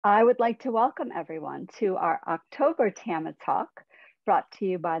I would like to welcome everyone to our October TAMA Talk, brought to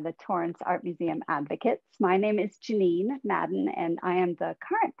you by the Torrance Art Museum Advocates. My name is Janine Madden, and I am the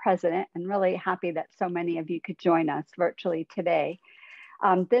current president, and really happy that so many of you could join us virtually today.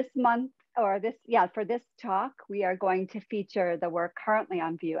 This month, for this talk, we are going to feature the work currently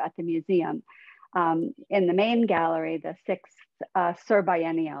on view at the museum in the main gallery, the 6th SUR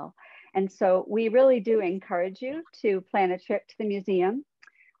biennial. And so we really do encourage you to plan a trip to the museum,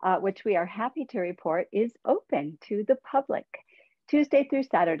 which we are happy to report is open to the public, Tuesday through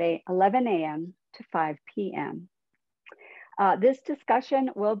Saturday, 11 a.m. to 5 p.m. This discussion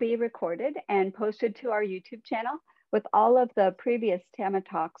will be recorded and posted to our YouTube channel with all of the previous TAMA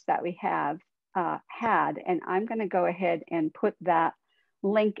talks that we have had. And I'm going to go ahead and put that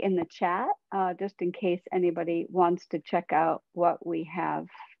link in the chat, just in case anybody wants to check out what we have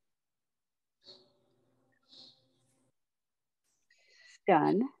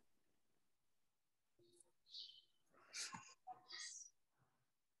done.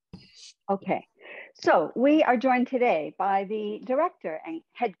 Okay, so we are joined today by the director and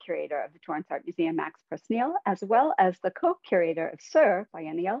head curator of the Torrance Art Museum, Max Presneill, as well as the co-curator of SUR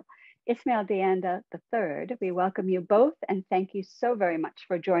biennial, Ismael III. We welcome you both and thank you so very much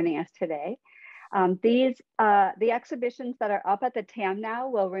for joining us today. The exhibitions that are up at the TAM now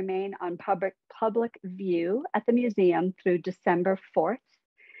will remain on public view at the museum through December 4th.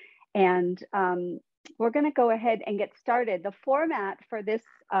 And we're going to go ahead and get started. The format for this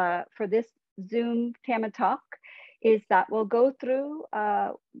Zoom TAMA talk is that we'll go through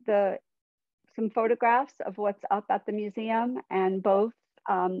some photographs of what's up at the museum, and both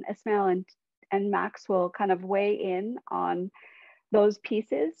Ismael and Max will kind of weigh in on those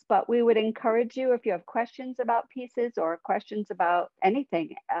pieces. But we would encourage you, if you have questions about pieces or questions about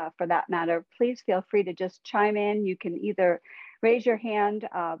anything for that matter, please feel free to just chime in. You can either raise your hand,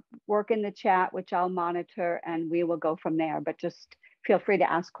 work in the chat, which I'll monitor, and we will go from there. But just feel free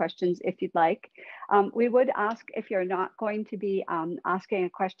to ask questions if you'd like. We would ask, if you're not going to be asking a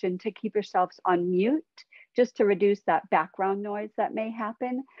question, to keep yourselves on mute, just to reduce that background noise that may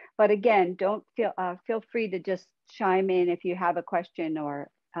happen. But again, don't feel free to just chime in if you have a question or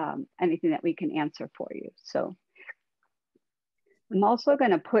anything that we can answer for you. So I'm also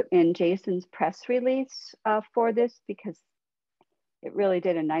going to put in Jason's press release for this, because it really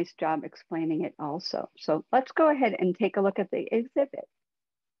did a nice job explaining it also. So let's go ahead and take a look at the exhibit.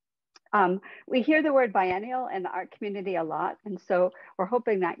 We hear the word biennial in the art community a lot, and so we're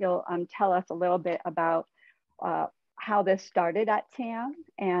hoping that you'll tell us a little bit about how this started at TAM,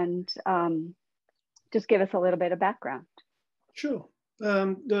 and just give us a little bit of background. Sure.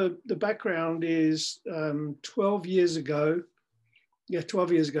 The background is 12 years ago. Yeah,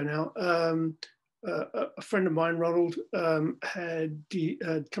 12 years ago now. A friend of mine, Ronald, had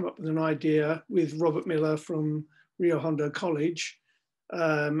come up with an idea with Robert Miller from Rio Hondo College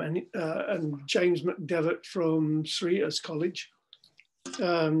and James McDevitt from Curators College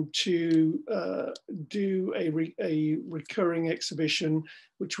to do a recurring exhibition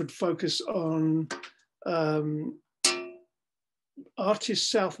which would focus on artists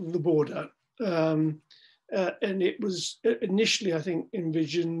south of the border. And it was initially, I think,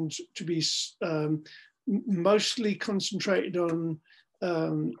 envisioned to be mostly concentrated on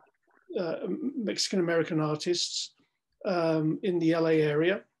Mexican-American artists in the LA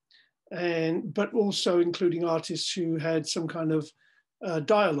area, but also including artists who had some kind of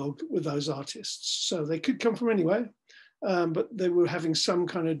dialogue with those artists. So they could come from anywhere, but they were having some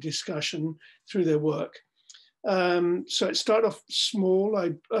kind of discussion through their work. So it started off small.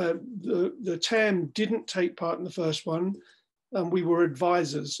 The TAM didn't take part in the first one. We were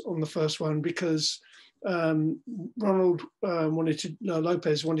advisors on the first one because Ronald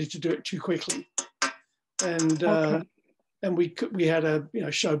Lopez wanted to do it too quickly, and Okay. And we had a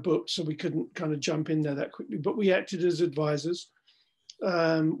show booked, so we couldn't kind of jump in there that quickly. But we acted as advisors.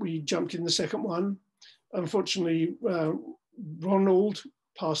 We jumped in the second one. Unfortunately, Ronald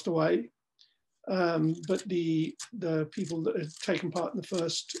passed away. But the people that had taken part in the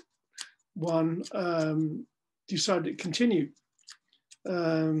first one decided to continue,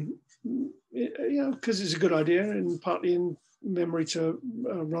 because it's a good idea and partly in memory to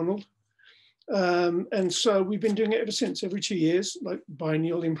Ronald. And so we've been doing it ever since, every 2 years, like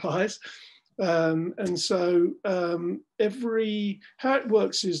biennial implies. And so how it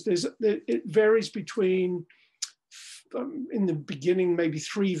works is it varies between, in the beginning, maybe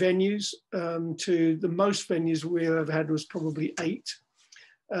 3 venues to the most venues we ever had was probably 8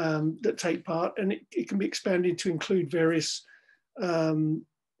 that take part. And it can be expanded to include various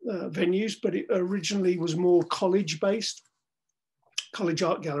venues, but it originally was more college-based. college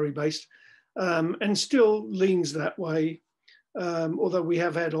art gallery based, and still leans that way. Although we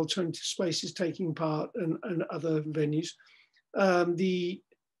have had alternative spaces taking part and other venues.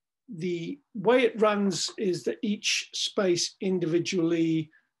 The way it runs is that each space individually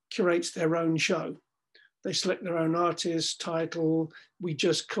curates their own show. They select their own artist, title. We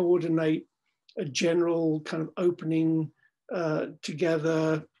just coordinate a general kind of opening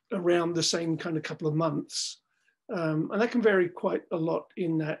together around the same kind of couple of months. And that can vary quite a lot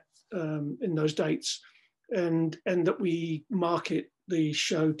in those dates, and that we market the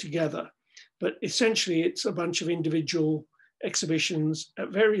show together. But essentially it's a bunch of individual exhibitions at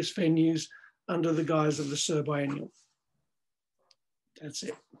various venues under the guise of the SUR biennial. That's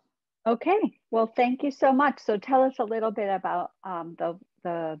it. Okay, well, thank you so much. So tell us a little bit about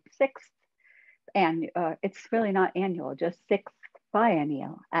the sixth annual, it's really not annual, just sixth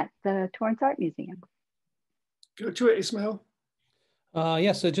biennial at the Torrance Art Museum. Go to it, Ismael.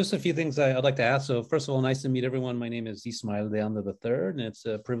 Yeah, so just a few things I'd like to ask. So first of all, nice to meet everyone. My name is Ismael the third, and it's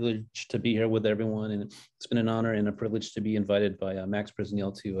a privilege to be here with everyone. And it's been an honor and a privilege to be invited by Max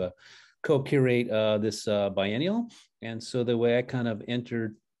Presneill to co-curate this biennial. And so the way I kind of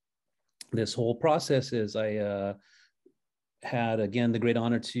entered this whole process is I had, again, the great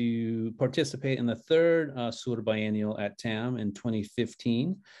honor to participate in the third SUR biennial at TAM in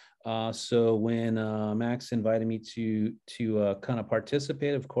 2015. So when Max invited me to kind of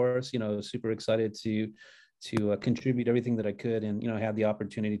participate, of course, I was super excited to contribute everything that I could, and had the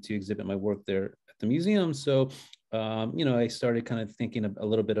opportunity to exhibit my work there at the museum. So I started kind of thinking a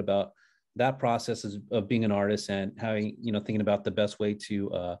little bit about that process of being an artist, and how thinking about the best way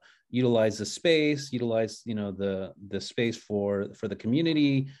to utilize the space, utilize the space for the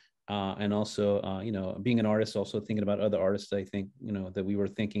community. And also, being an artist, also thinking about other artists, I think, that we were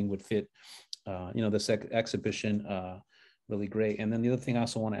thinking would fit, this exhibition really great. And then the other thing I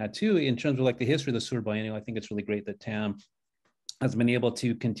also want to add too, in terms of like the history of the SUR biennial, I think it's really great that TAM has been able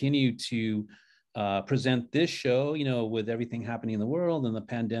to continue to present this show, with everything happening in the world and the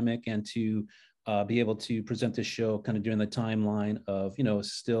pandemic, and to be able to present this show kind of during the timeline of,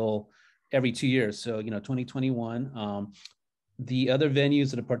 still every 2 years. So, 2021, the other venues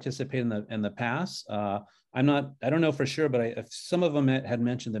that have participated in the past, I don't know for sure, but some of them had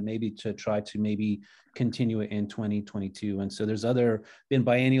mentioned that maybe to try to maybe continue it in 2022. And so there's been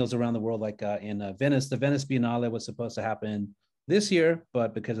biennials around the world, like in Venice. The Venice Biennale was supposed to happen this year,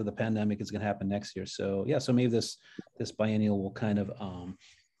 but because of the pandemic, it's going to happen next year. So yeah, so maybe this biennial will kind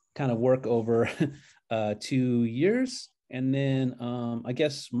of work over 2 years. And then I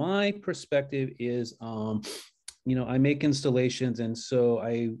guess my perspective is, I make installations, and so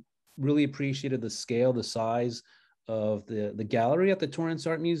I really appreciated the scale, the size of the gallery at the Torrance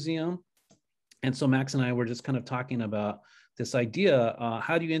Art Museum. And so Max and I were just kind of talking about this idea,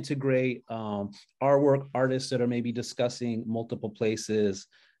 how do you integrate our work, artists that are maybe discussing multiple places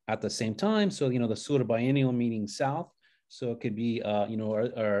at the same time? So, the SUR biennial meaning South. So it could be,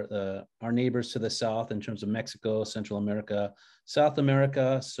 our neighbors to the South in terms of Mexico, Central America, South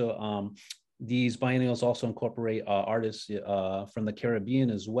America. So these biennials also incorporate artists from the Caribbean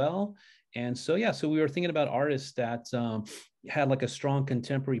as well. And so, yeah, so we were thinking about artists that had like a strong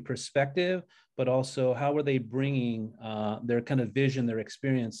contemporary perspective, but also how were they bringing their kind of vision, their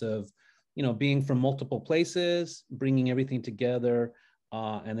experience of, being from multiple places, bringing everything together.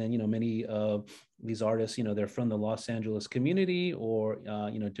 And then, many of these artists, they're from the Los Angeles community or,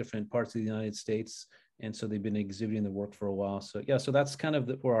 different parts of the United States. And so they've been exhibiting their work for a while. So, yeah, so that's kind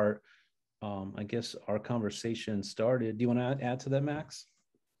of where our, I guess our conversation started. Do you want to add to that, Max?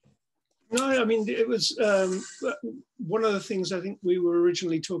 No, I mean, it was one of the things I think we were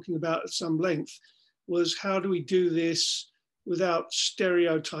originally talking about at some length was how do we do this without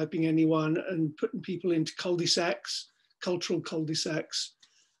stereotyping anyone and putting people into cul-de-sacs, cultural cul-de-sacs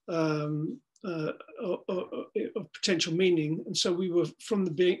of potential meaning. And so we were from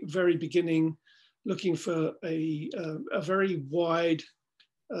the very beginning looking for a very wide,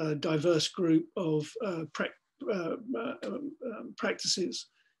 diverse group of practices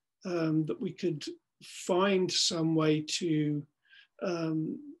that we could find some way to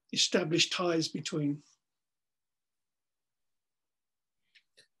establish ties between.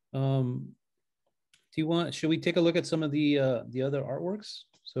 Should we take a look at some of the other artworks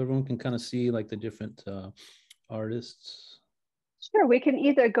so everyone can kind of see like the different artists? Sure, we can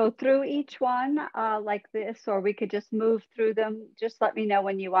either go through each one like this, or we could just move through them. Just let me know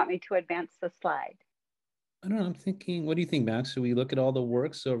when you want me to advance the slide. I don't know, I'm thinking, what do you think, Max? Should we look at all the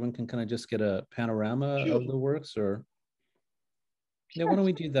works so everyone can kind of just get a panorama of the works, or? Sure. Yeah, why don't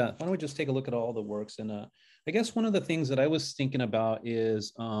we do that? Why don't we just take a look at all the works, and I guess one of the things that I was thinking about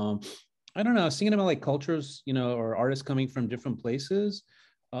is, I don't know, I was thinking about like cultures, you know, or artists coming from different places.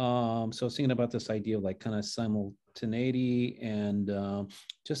 So I was thinking about this idea of like kind of simultaneity and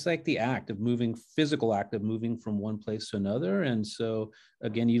just like the act of moving, physical act of moving from one place to another. And so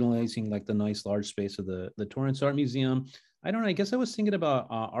again, utilizing like the nice large space of the Torrance Art Museum. I don't know, I guess I was thinking about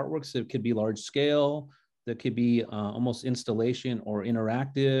artworks that could be large scale, that could be almost installation or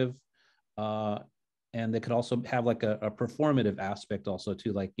interactive. Uh, and they could also have like a performative aspect also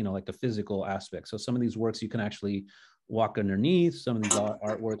too, like, you know, like a physical aspect. So some of these works you can actually walk underneath. Some of these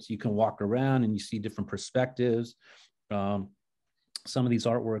artworks you can walk around and you see different perspectives. Some of these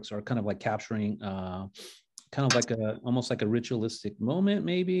artworks are kind of like capturing kind of like a almost like a ritualistic moment,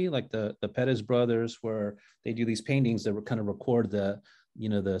 maybe like the Pettis brothers, where they do these paintings that kind of record the, you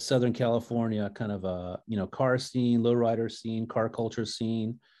know, the Southern California kind of a, you know, car scene, lowrider scene, car culture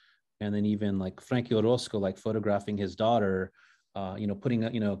scene. And then even like Frankie Orozco, like photographing his daughter, you know, putting,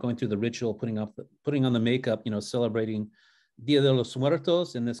 you know, going through the ritual, putting on the makeup, you know, celebrating Dia de los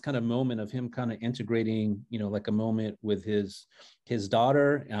Muertos, and this kind of moment of him kind of integrating, you know, like a moment with his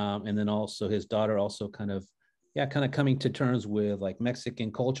daughter, and then also his daughter also kind of, yeah, kind of coming to terms with like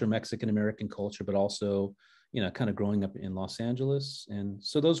Mexican culture, Mexican American culture, but also, you know, kind of growing up in Los Angeles. And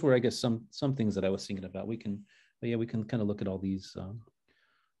so those were, I guess, some things that I was thinking about. We can kind of look at all these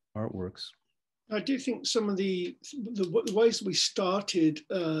artworks. I do think some of the ways we started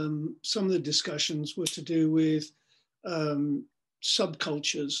some of the discussions were to do with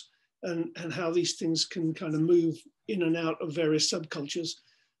subcultures and how these things can kind of move in and out of various subcultures.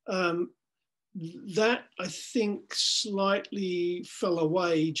 That I think slightly fell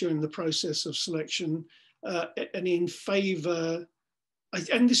away during the process of selection, and in favor,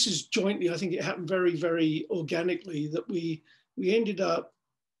 and this is jointly, I think it happened very, very organically, that we ended up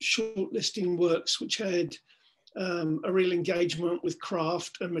shortlisting works which had a real engagement with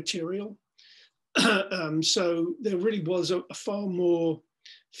craft and material. So there really was a far more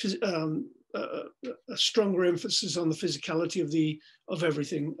a stronger emphasis on the physicality of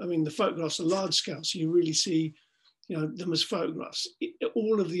everything. I mean, the photographs are large scale, so you really see, you know, them as photographs.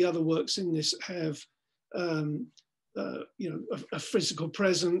 All of the other works in this have, you know, a physical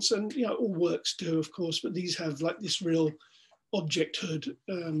presence, and, you know, all works do, of course, but these have like this real objecthood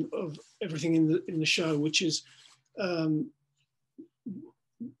of everything in the show, which is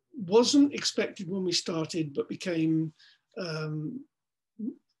wasn't expected when we started, but became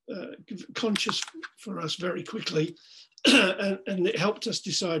conscious for us very quickly, and it helped us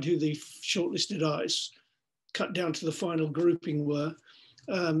decide who the shortlisted artists, cut down to the final grouping, were.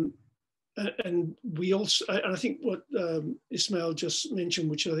 And we also, and I think what Ismael just mentioned,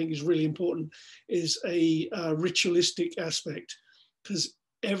 which I think is really important, is a ritualistic aspect, because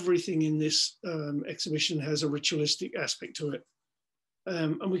everything in this exhibition has a ritualistic aspect to it.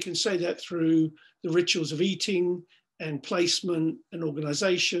 And we can say that through the rituals of eating and placement and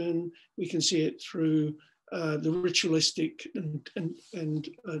organization. We can see it through the ritualistic and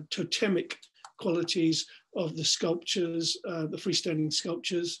totemic qualities of the sculptures, the freestanding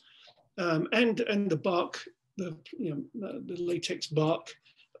sculptures. And the bark, the latex bark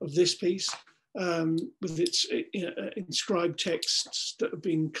of this piece, with its inscribed texts that have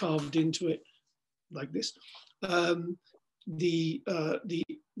been carved into it, like this. The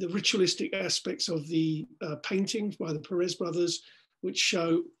ritualistic aspects of the paintings by the Perez brothers, which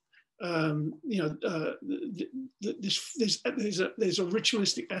show, there's a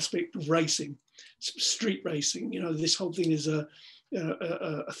ritualistic aspect of racing, street racing. You know, this whole thing is a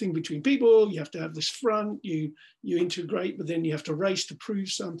thing between people. You have to have this front, you integrate, but then you have to race to prove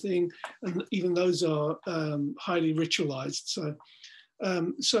something, and even those are highly ritualized.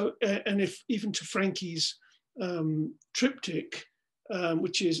 So and if even to Frankie's triptych,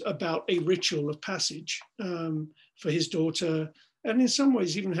 which is about a ritual of passage for his daughter, and in some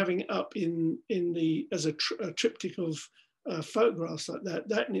ways even having it up in the as a triptych of photographs like that,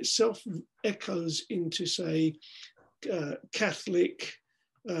 that in itself echoes into, say, Catholic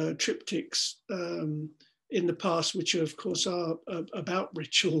triptychs in the past, which of course are about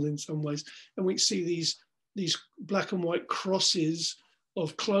ritual in some ways. And we see these black and white crosses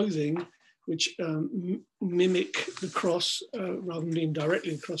of clothing, which mimic the cross rather than being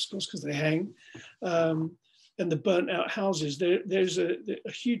directly the cross, because they hang. And the burnt out houses, there's a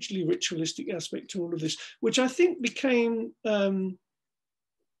hugely ritualistic aspect to all of this, which I think became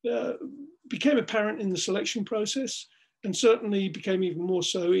apparent in the selection process, and certainly became even more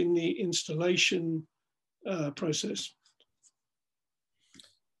so in the installation process.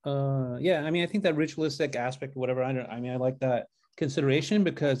 Yeah, I mean, I think that ritualistic aspect, whatever, I like that consideration,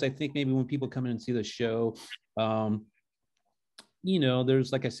 because I think maybe when people come in and see the show, you know,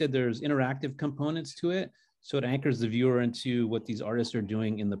 there's, like I said, there's interactive components to it. So it anchors the viewer into what these artists are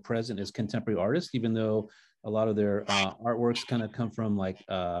doing in the present as contemporary artists, even though a lot of their artworks kind of come from like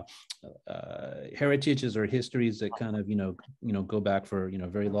heritages or histories that kind of, you know, go back for, you know,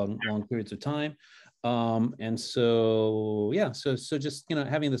 very long periods of time. And so, yeah, so just, you know,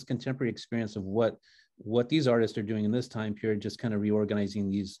 having this contemporary experience of what these artists are doing in this time period, just kind of reorganizing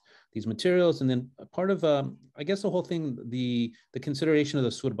these materials. And then part of, I guess the whole thing, the consideration of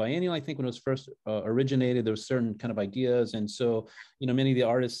the SUR biennial, I think when it was first originated, there was certain kind of ideas. And so, you know, many of the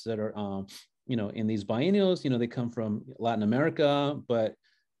artists that are, you know, in these biennials, you know, they come from Latin America, but,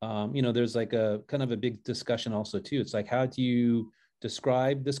 you know, there's like a kind of a big discussion also too. It's like, how do you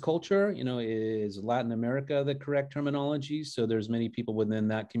describe this culture? You know, is Latin America the correct terminology? So there's many people within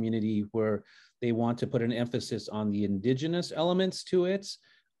that community where they want to put an emphasis on the indigenous elements to it,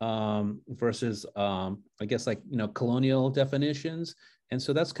 versus, I guess, like, you know, colonial definitions. And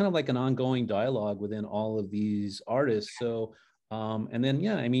so that's kind of like an ongoing dialogue within all of these artists. So, and then,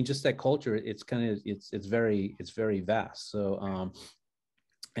 yeah, I mean, just that culture, it's kind of, it's very vast. So,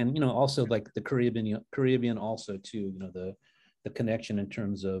 and, you know, also like the Caribbean also too, you know, the connection in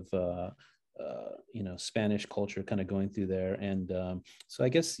terms of, you know, Spanish culture kind of going through there. And so I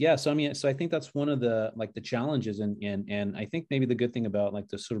guess, yeah, so I mean, so I think that's one of the, like the challenges, and I think maybe the good thing about like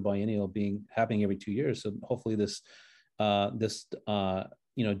the SUR biennial happening every 2 years. So hopefully this,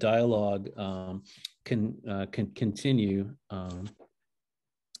 you know, dialogue can continue.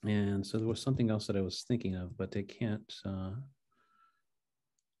 And so there was something else that I was thinking of, but they can't,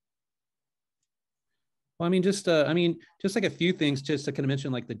 well, I mean, just like a few things, just to kind of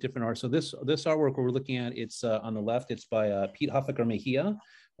mention like the different art. So this artwork we're looking at, it's on the left. It's by Pete Hoffaker Mejia,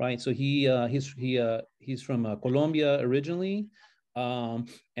 right? So he's from Colombia originally,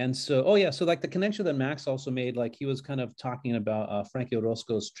 and so, oh yeah, so like the connection that Max also made, like he was kind of talking about Frankie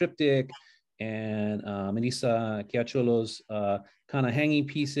Orozco's triptych and Melissa Chiacholo's kind of hanging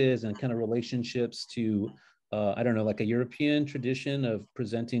pieces and kind of relationships to, I don't know, like a European tradition of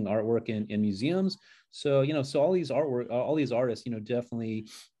presenting artwork in museums. So, you know, so all these artists, you know, definitely,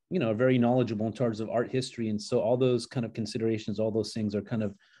 you know, are very knowledgeable in terms of art history. And so all those kind of considerations, all those things are kind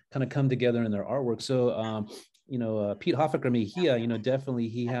of come together in their artwork. So, you know, Pete Hoffaker Mejia, you know, definitely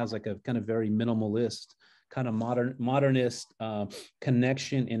he has like a kind of very minimalist, kind of modernist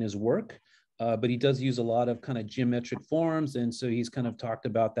connection in his work. But he does use a lot of kind of geometric forms. And so he's kind of talked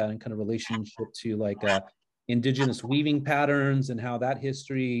about that in kind of relationship to like indigenous weaving patterns and how that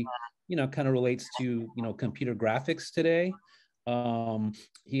history, you know, kind of relates to, you know, computer graphics today.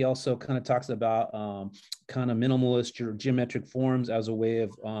 He also kind of talks about kind of minimalist geometric forms as a way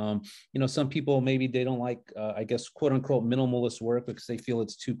of, you know, some people maybe they don't like, I guess, quote unquote, minimalist work because they feel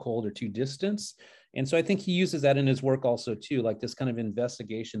it's too cold or too distant. And so I think he uses that in his work also too, like this kind of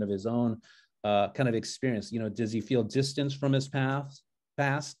investigation of his own kind of experience. You know, does he feel distance from his past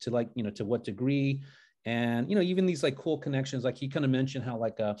to, like, you know, to what degree? And, you know, even these like cool connections, like he kind of mentioned how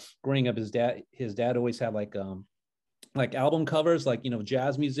like growing up, his dad always had like album covers, like, you know,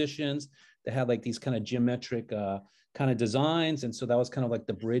 jazz musicians that had like these kind of geometric kind of designs. And so that was kind of like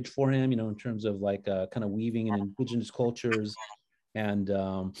the bridge for him, you know, in terms of like kind of weaving in indigenous cultures and,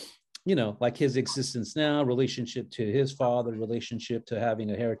 you know, like his existence now, relationship to his father, relationship to having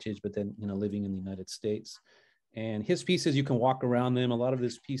a heritage, but then, you know, living in the United States. And his pieces, you can walk around them. A lot of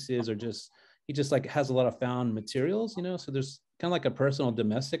his pieces are just, he just like has a lot of found materials, you know, so there's kind of like a personal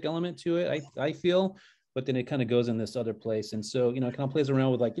domestic element to it, I feel, but then it kind of goes in this other place. And so, you know, it kind of plays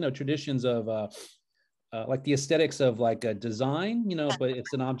around with like, you know, traditions of like the aesthetics of like a design, you know, but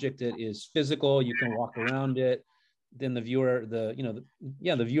it's an object that is physical. You can walk around it. Then the viewer, the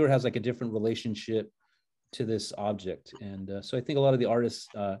viewer has like a different relationship to this object. And so I think a lot of the artists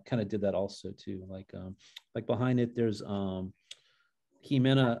kind of did that also too. Like behind it, there's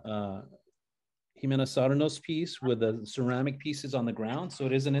Jimena Sarno's piece with the ceramic pieces on the ground. So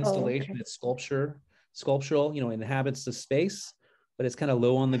it is an installation. Oh, okay. It's sculptural, you know, inhabits the space, but it's kind of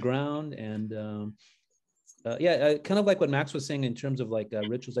low on the ground. And yeah, kind of like what Max was saying in terms of like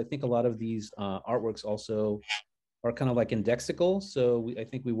rituals. I think a lot of these artworks also are kind of like indexical. So I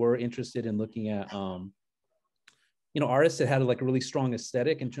think we were interested in looking at, you know, artists that had like a really strong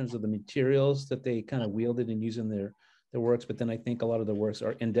aesthetic in terms of the materials that they kind of wielded and used in their works. But then I think a lot of the works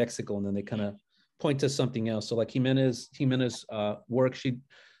are indexical, and then they kind of point to something else. So like Jimena's work,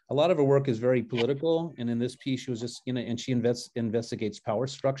 a lot of her work is very political. And in this piece, she was just, you know, and she investigates power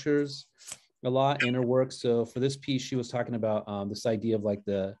structures a lot in her work. So for this piece, she was talking about this idea of like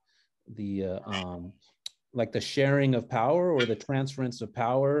the like the sharing of power or the transference of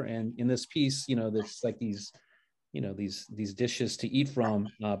power. And in this piece, there's like these, these dishes to eat from,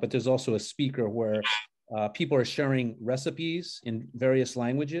 but there's also a speaker where people are sharing recipes in various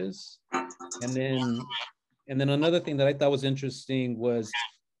languages. And then another thing that I thought was interesting was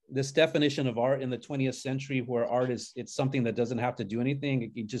this definition of art in the 20th century, where art is, it's something that doesn't have to do anything.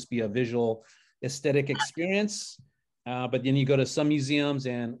 It can just be a visual aesthetic experience. But then you go to some museums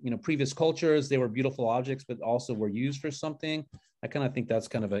and, previous cultures, they were beautiful objects, but also were used for something. I kind of think that's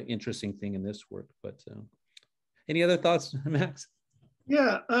kind of an interesting thing in this work. But any other thoughts, Max?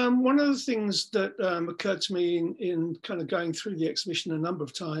 Yeah, one of the things that occurred to me in kind of going through the exhibition a number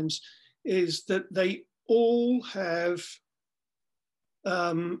of times is that they all have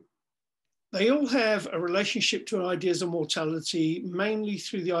a relationship to ideas of mortality, mainly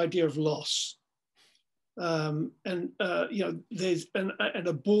through the idea of loss. There's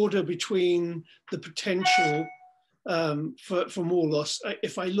a border between the potential for more loss.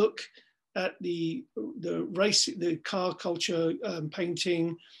 If I look at the car culture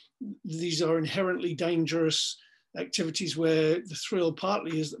painting, these are inherently dangerous activities where the thrill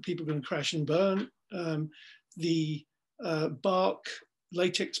partly is that people are going to crash and burn. The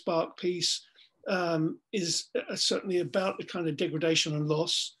latex bark piece is certainly about the kind of degradation and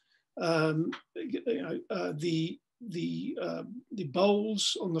loss. The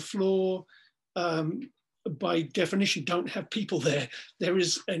bowls on the floor, by definition, don't have people there. There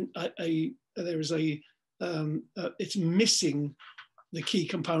is it's missing the key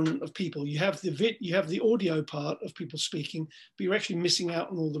component of people. You have the audio part of people speaking, but you're actually missing out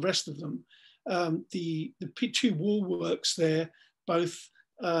on all the rest of them. The two wall works there both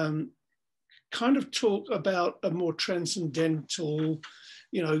kind of talk about a more transcendental,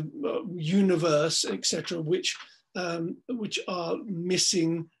 universe, etc., which are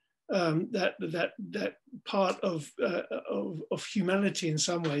missing that part of humanity in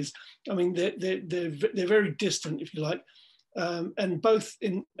some ways. I mean, they're very distant, if you like, and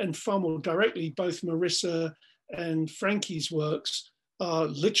far more directly, both Marissa and Frankie's works are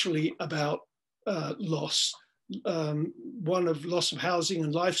literally about loss. One of loss of housing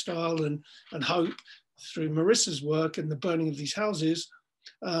and lifestyle and hope through Marissa's work and the burning of these houses.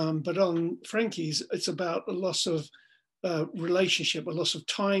 But on Frankie's, it's about a loss of relationship, a loss of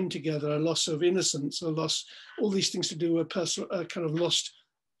time together, a loss of innocence, a loss, all these things to do with personal, kind of lost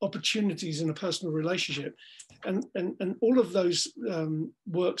opportunities in a personal relationship. And all of those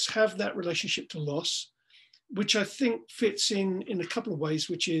works have that relationship to loss, which I think fits in a couple of ways,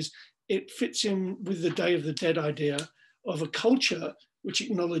 which is it fits in with the Day of the Dead idea of a culture which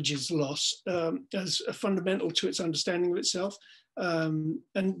acknowledges loss as a fundamental to its understanding of itself. And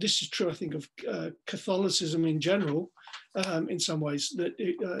this is true, I think, of Catholicism in general, in some ways, that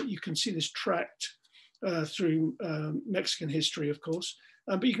you can see this tracked through Mexican history, of course,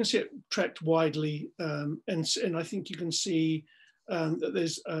 but you can see it tracked widely. And I think you can see that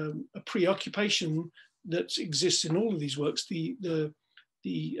there's a preoccupation that exists in all of these works. The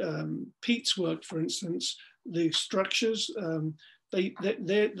Pete's work, for instance, the structures, they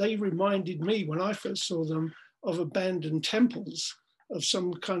reminded me when I first saw them of abandoned temples, of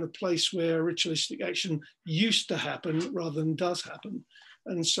some kind of place where ritualistic action used to happen rather than does happen.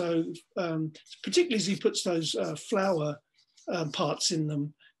 And so, particularly as he puts those flower parts in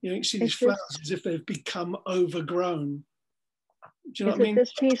them, you can see these flowers as if they've become overgrown. Do you know what I mean?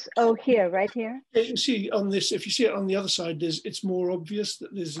 This piece, here, right here? Yeah, you see on this, if you see it on the other side, it's more obvious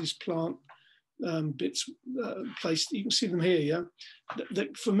that there's these plant bits placed. You can see them here, yeah?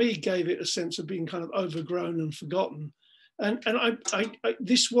 That for me gave it a sense of being kind of overgrown and forgotten. And I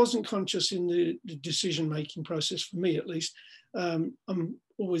this wasn't conscious in the decision-making process, for me at least. I'm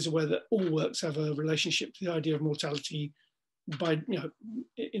always aware that all works have a relationship to the idea of mortality by,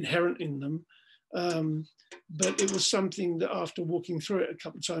 inherent in them. But it was something that after walking through it a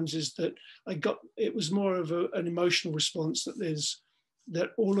couple of times is that it was more of an emotional response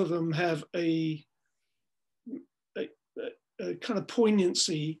that all of them have a kind of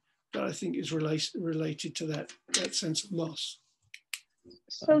poignancy that I think is related to that sense of loss.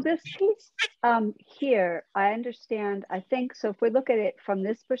 So this piece here, I understand, I think, so if we look at it from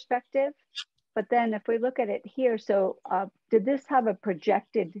this perspective, but then if we look at it here, so did this have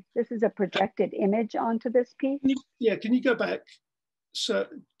this is a projected image onto this piece? Can you go back? So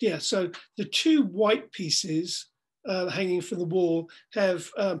the two white pieces hanging from the wall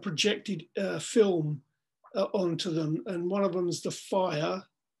have projected film onto them, and one of them is the fire,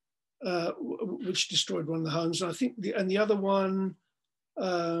 which destroyed one of the homes. And I think the other one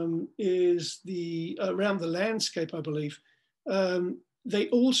is the around the landscape, I believe. they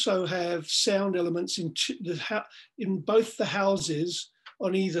also have sound elements in both the houses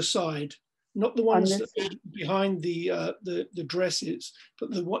on either side, not the ones that are behind the dresses,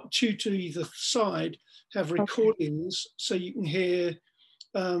 but the two to either side have recordings, so you can hear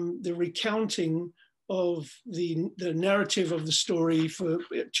the recounting of the narrative of the story for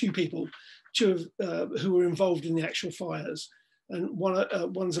two people, who were involved in the actual fires. And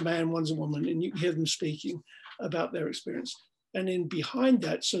one's a man, one's a woman, and you can hear them speaking about their experience. And then behind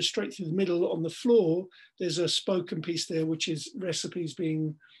that, so straight through the middle on the floor, there's a spoken piece there, which is recipes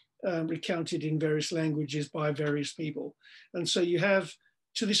being recounted in various languages by various people. And so you have,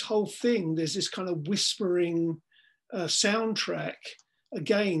 to this whole thing, there's this kind of whispering soundtrack,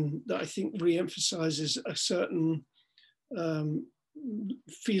 again, that I think re-emphasizes a certain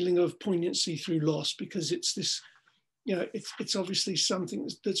feeling of poignancy through loss, because it's this, you know, it's obviously something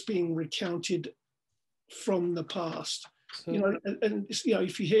that's being recounted from the past. So, you know, and you know,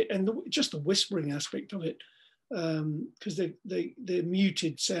 if you hear, and just the whispering aspect of it, because they're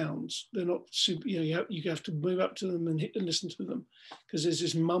muted sounds. They're not super, you know, you have to move up to them and listen to them, because there's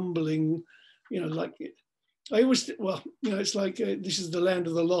this mumbling, you know, like, I always, well, you know, it's like this is the land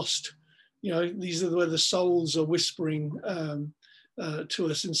of the lost. You know, these are where the souls are whispering to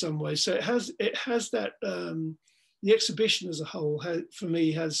us in some way. So it has that, the exhibition as a whole, for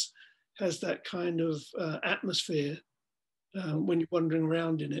me, has that kind of atmosphere when you're wandering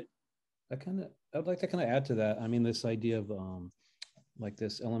around in it. I'd like to kind of add to that. I mean, this idea of like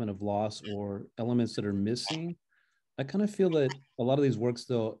this element of loss or elements that are missing. I kind of feel that a lot of these works,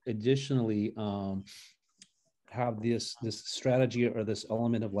 though, additionally have this strategy or this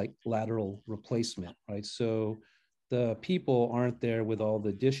element of like lateral replacement, right? So the people aren't there with all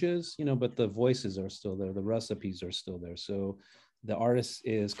the dishes, you know, but the voices are still there, the recipes are still there. So the artist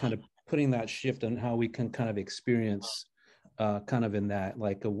is kind of putting that shift on how we can kind of experience kind of in that,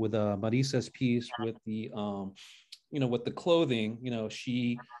 like with Marisa's piece with the, you know, with the clothing, you know,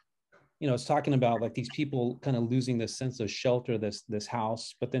 she, you know, it's talking about like these people kind of losing this sense of shelter, this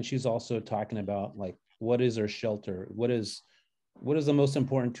house, but then she's also talking about like, what is our shelter? What is the most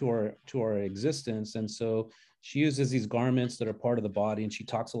important to our existence? And so she uses these garments that are part of the body, and she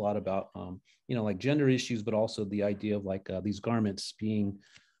talks a lot about, you know, like gender issues, but also the idea of like these garments being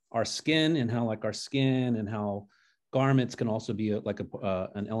our skin, and how like our skin and how garments can also be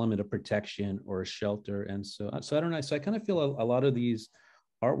an element of protection or a shelter. And so I don't know. So I kind of feel a lot of these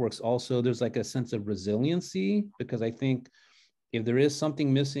artworks also, there's like a sense of resiliency, because I think if there is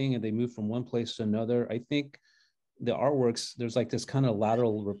something missing and they move from one place to another, I think the artworks, there's like this kind of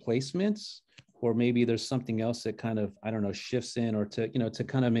lateral replacements, or maybe there's something else that kind of, I don't know, shifts in, or to, you know, to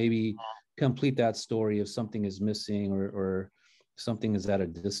kind of maybe complete that story if something is missing or something is at a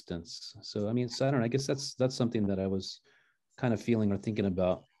distance. So, I mean, so I don't know, I guess that's something that I was kind of feeling or thinking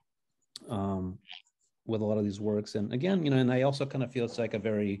about with a lot of these works. And again, you know, and I also kind of feel it's like a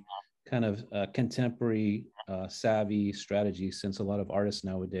very kind of contemporary savvy strategy, since a lot of artists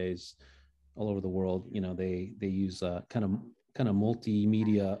nowadays all over the world, you know, they use kind of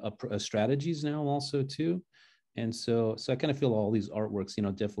multimedia strategies now also too. And so I kind of feel all these artworks, you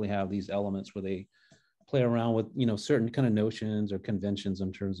know, definitely have these elements where they play around with, you know, certain kind of notions or conventions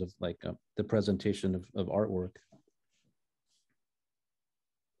in terms of like the presentation of artwork.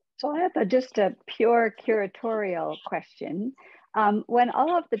 So I have just a pure curatorial question. When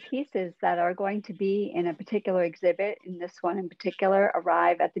all of the pieces that are going to be in a particular exhibit, in this one in particular,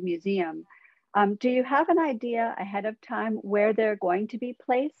 arrive at the museum, do you have an idea ahead of time where they're going to be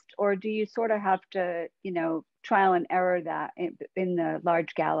placed, or do you sort of have to, you know, trial and error that in the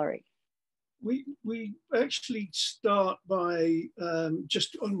large gallery? We actually start by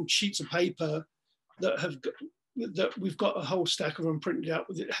just on sheets of paper that we've got a whole stack of them printed out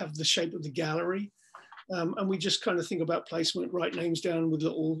with it, have the shape of the gallery. And we just kind of think about placement, write names down with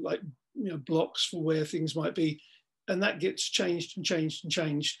little, like, you know, blocks for where things might be. And that gets changed and changed and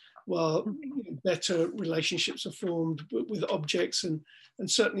changed while, you know, better relationships are formed with objects. And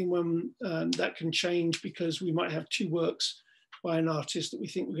certainly when that can change, because we might have two works by an artist that we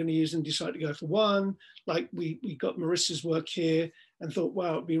think we're going to use and decide to go for one. Like we got Marissa's work here and thought,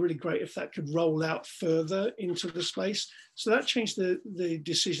 wow, it'd be really great if that could roll out further into the space. So that changed the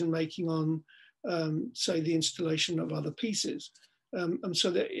decision-making on, say, the installation of other pieces. And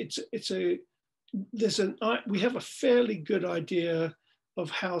so that we have a fairly good idea of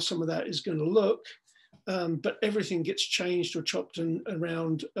how some of that is going to look, but everything gets changed or chopped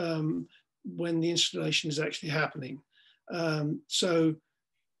around when the installation is actually happening. So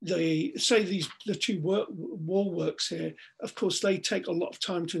the two wall works here, of course, they take a lot of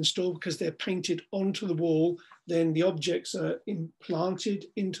time to install because they're painted onto the wall. Then the objects are implanted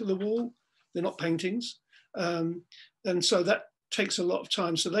into the wall. They're not paintings. And so that takes a lot of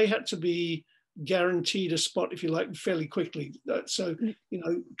time. So they had to be guaranteed a spot, if you like, fairly quickly. So,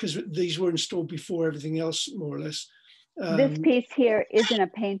 because these were installed before everything else, more or less. This piece here isn't a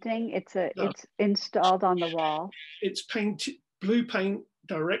painting. It's installed on the wall. It's painted, blue paint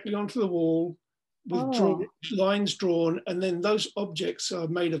directly onto the wall with lines drawn, and then those objects are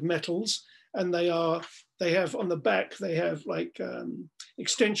made of metals, and they have on the back, they have like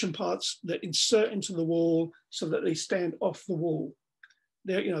extension parts that insert into the wall so that they stand off the wall.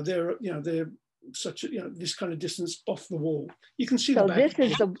 They're such this kind of distance off the wall. You can see. So the back.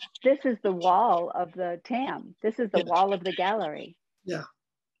 This is the wall of the TAM. This is the wall of the gallery. Yeah.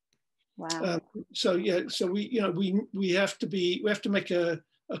 Wow. So we have to make a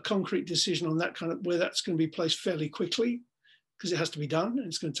concrete decision on that kind of where that's going to be placed fairly quickly, because it has to be done and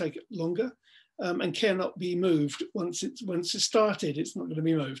it's going to take longer, and cannot be moved once it's started. It's not going to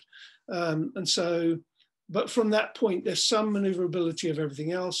be moved, and so. But from that point, there's some maneuverability of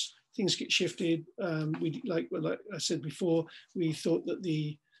everything else. Things get shifted. Like I said before, we thought that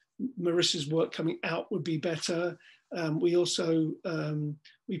the Marissa's work coming out would be better. We also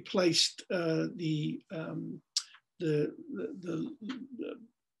we placed the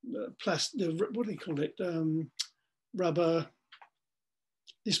plastic, what do you call it? Rubber.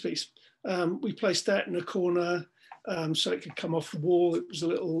 This piece. We placed that in a corner. So it could come off the wall. It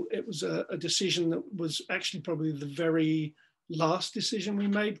was a decision that was actually probably the very last decision we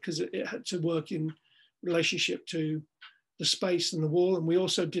made, because it had to work in relationship to the space and the wall. And we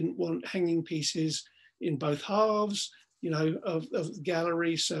also didn't want hanging pieces in both halves, of the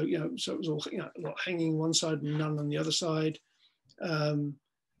gallery. So, so it was all, a lot hanging one side and none on the other side.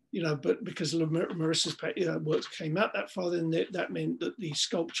 But because Marissa's works came out that far, then that meant that the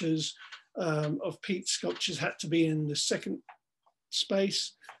sculptures of Pete's sculptures had to be in the second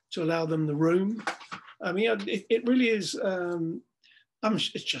space to allow them the room. I mean, it really is.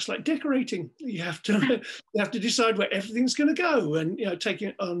 It's just like decorating. You have to decide where everything's going to go, and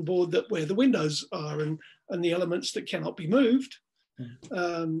taking on board that where the windows are and the elements that cannot be moved.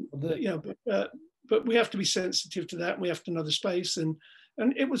 But we have to be sensitive to that. And we have to know the space, and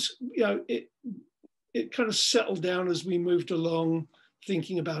it was it kind of settled down as we moved along,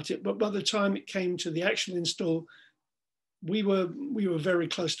 thinking about it. But by the time it came to the actual install, we were very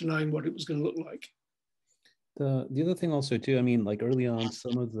close to knowing what it was going to look like. The other thing also too, I mean, like early on,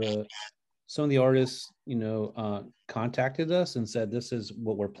 some of the artists, contacted us and said, this is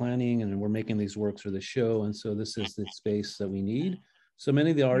what we're planning and we're making these works for the show. And so this is the space that we need. So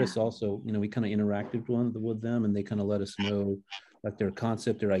many of the artists also, we kind of interacted with them, and they kind of let us know like their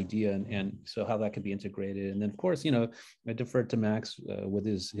concept, their idea, and so how that could be integrated. And then of course, I deferred to Max with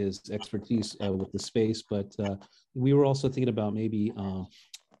his expertise with the space, but we were also thinking about maybe,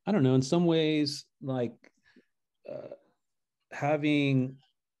 I don't know, in some ways, like having,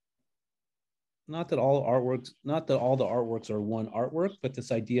 not that all the artworks are one artwork, but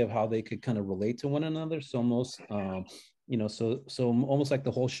this idea of how they could kind of relate to one another. So almost, so almost like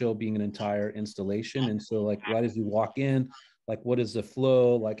the whole show being an entire installation. And so like right as you walk in, like what is the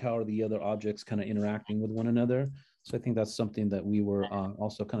flow, like how are the other objects kind of interacting with one another. So I think that's something that we were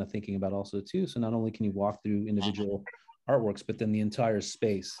also kind of thinking about also too. So not only can you walk through individual artworks, but then the entire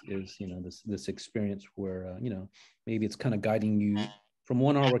space is, this experience where, maybe it's kind of guiding you from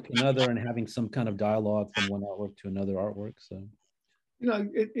one artwork to another and having some kind of dialogue from one artwork to another artwork. So,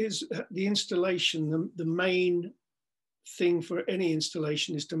 it is the installation, the main thing for any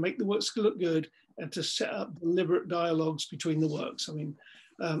installation is to make the works look good and to set up deliberate dialogues between the works. I mean,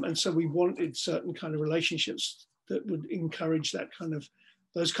 and so we wanted certain kind of relationships that would encourage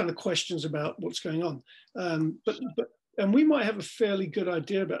those kind of questions about what's going on. And we might have a fairly good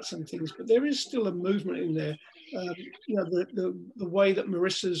idea about some things, but there is still a movement in there. The way that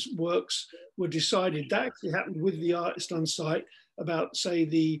Marissa's works were decided, that actually happened with the artist on site about, say,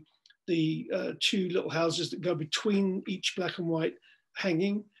 the two little houses that go between each black and white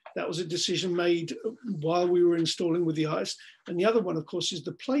hanging. That was a decision made while we were installing with the artist. And the other one, of course, is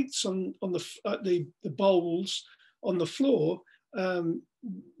the plates on the bowls on the floor.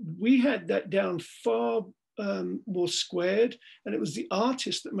 We had that down far more squared, and it was the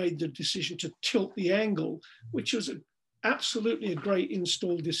artist that made the decision to tilt the angle, which was absolutely a great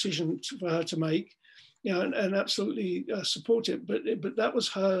install decision for her to make, and absolutely support it. But that was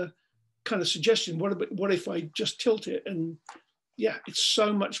her kind of suggestion. What if I just tilt it? And yeah, it's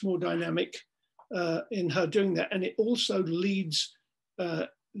so much more dynamic in her doing that, and it also leads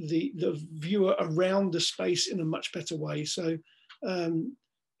the viewer around the space in a much better way. So,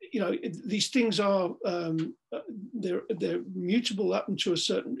 you know, these things are they're mutable up until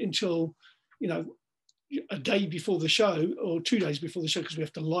you know, a day before the show or 2 days before the show, because we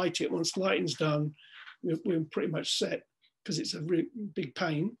have to light it. Once lighting's done, we're pretty much set, because it's a really big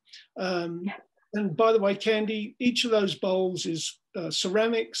pain. And by the way, Candy, each of those bowls is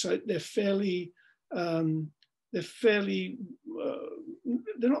ceramic, so they're fairly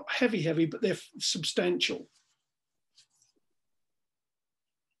they're not heavy, but they're substantial.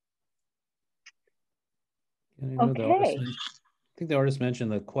 Okay. I think the artist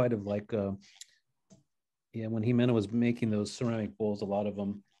mentioned that quite of like, yeah, when Jimena was making those ceramic bowls, a lot of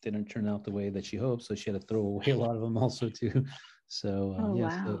them didn't turn out the way that she hoped, so she had to throw away a lot of them also too. So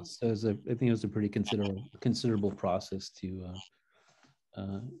yeah, wow. so I think it was a pretty considerable process to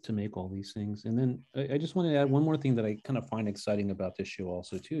make all these things. And then I just wanted to add one more thing that I kind of find exciting about this show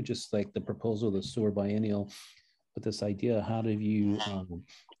also too, just like the proposal of the SUR biennial, but this idea, how do you,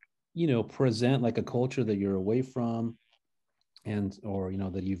 you know, present like a culture that you're away from, and or you know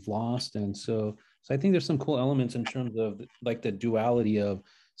that you've lost. And so I think there's some cool elements in terms of like the duality of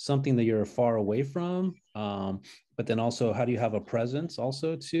something that you're far away from, but then also how do you have a presence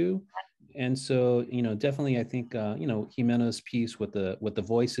also too. And so, you know, definitely I think you know, Jimena's piece with the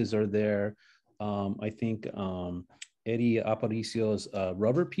voices are there. I think Eddie Aparicio's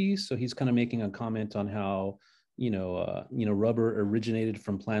rubber piece, so he's kind of making a comment on how you know, rubber originated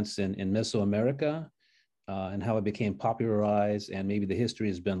from plants in Mesoamerica, and how it became popularized, and maybe the history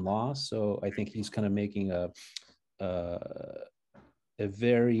has been lost. So I think he's kind of making a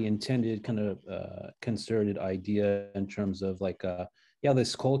very intended kind of concerted idea in terms of like, yeah,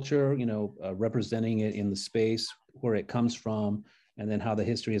 this culture, you know, representing it in the space where it comes from, and then how the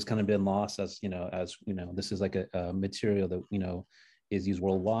history has kind of been lost as you know, this is like a material that, you know, is used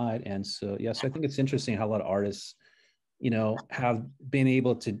worldwide. And so, yeah, so I think it's interesting how a lot of artists, you know, have been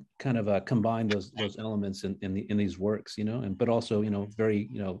able to kind of combine those elements in these works, you know, and but also, you know, very,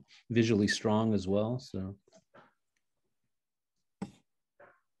 you know, visually strong as well. So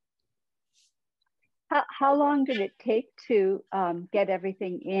How long did it take to get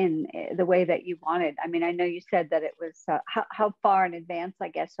everything in the way that you wanted? I mean, I know you said that it was, how far in advance, I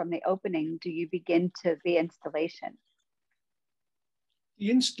guess, from the opening do you begin to the installation? The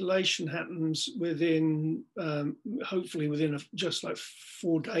installation happens within, hopefully within just like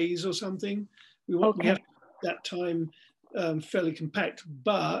 4 days or something. We have that time fairly compact,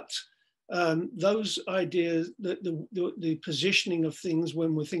 but those ideas, the positioning of things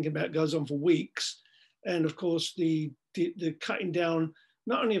when we're thinking about it goes on for weeks. And of course, the cutting down,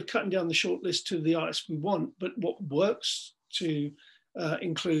 not only of cutting down the short list to the artists we want, but what works to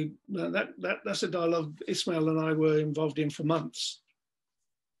include, that's a dialogue Ismael and I were involved in for months.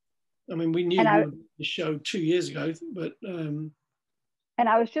 I mean, we knew we were doing the show 2 years ago, but. And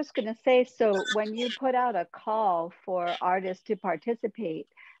I was just going to say, so when you put out a call for artists to participate,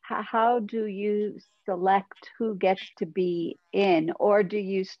 how do you select who gets to be in? Or do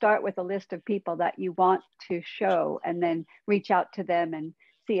you start with a list of people that you want to show and then reach out to them and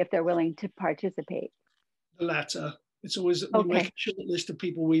see if they're willing to participate? The latter. It's always, we make a short list of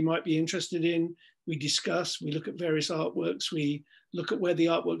people we might be interested in. We discuss, we look at various artworks, we look at where the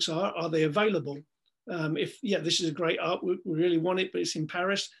artworks are they available? If, yeah, this is a great artwork, we really want it, but it's in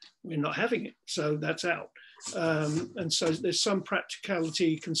Paris, we're not having it, so that's out. And so there's some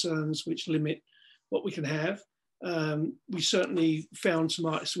practicality concerns which limit what we can have. We certainly found some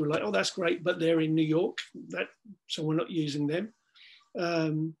artists who were like, oh, that's great, but they're in New York, so we're not using them.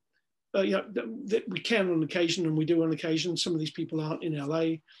 Yeah, we can on occasion, and we do on occasion. Some of these people aren't in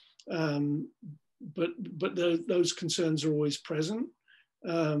LA, but those concerns are always present.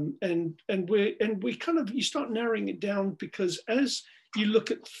 And we kind of, you start narrowing it down, because as you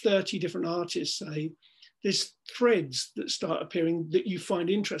look at 30 different artists, say, there's threads that start appearing that you find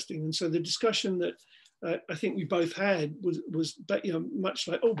interesting. And so the discussion that I think we both had was you know, much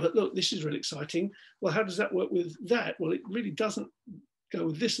like, oh, but look, this is really exciting. Well, how does that work with that? Well, it really doesn't go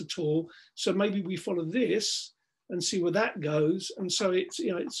with this at all. So maybe we follow this and see where that goes. And so it's,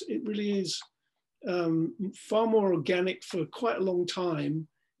 you know, it really is far more organic for quite a long time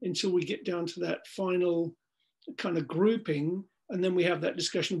until we get down to that final kind of grouping. And then we have that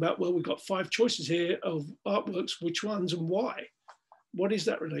discussion about, well, we've got 5 choices here of artworks, which ones and why? What is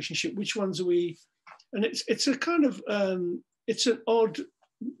that relationship? Which ones are we? And it's a kind of, it's an odd,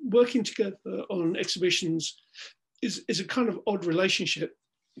 working together on exhibitions is a kind of odd relationship,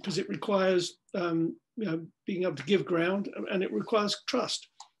 because it requires, you know, being able to give ground, and it requires trust.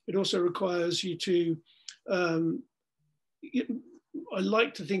 It also requires you to, I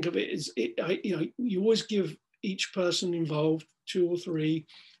like to think of it as, you always give each person involved, 2 or 3,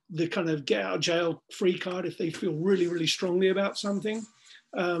 the kind of get out of jail free card. If they feel really, really strongly about something,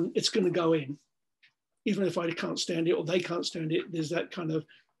 it's going to go in. Even if I can't stand it or they can't stand it, there's that kind of,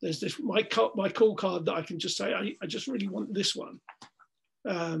 there's this, my call card that I can just say, I just really want this one.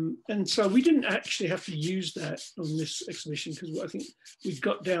 And so we didn't actually have to use that on this exhibition, because I think we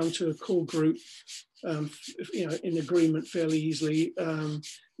got down to a core group, in agreement fairly easily.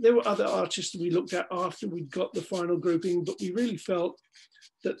 There were other artists that we looked at after we'd got the final grouping, but we really felt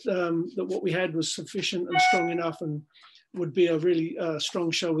that that what we had was sufficient and strong enough, and would be a really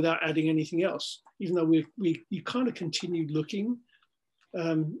strong show without adding anything else. Even though you kind of continued looking,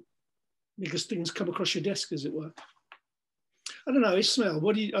 because things come across your desk, as it were. I don't know, Ismael,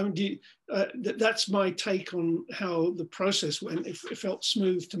 what do you, that's my take on how the process went. It felt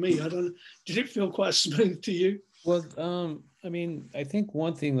smooth to me. Did it feel quite smooth to you? Well, I mean, I think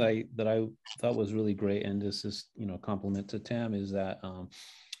one thing that I thought was really great, and this is, compliment to Tam, is that,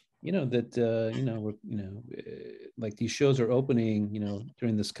 like these shows are opening,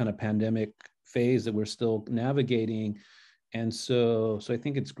 during this kind of pandemic phase that we're still navigating. And so I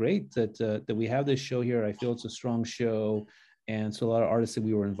think it's great that we have this show here. I feel it's a strong show. And so a lot of artists that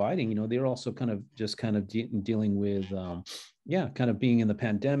we were inviting, they're also kind of dealing with, kind of being in the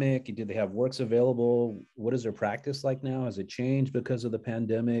pandemic. Did they have works available? What is their practice like now? Has it changed because of the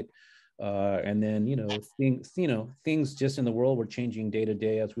pandemic? And then, things just in the world were changing day to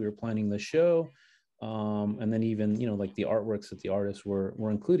day as we were planning the show. And then even, like the artworks that the artists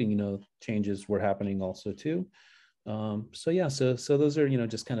were including, changes were happening also too. So those are,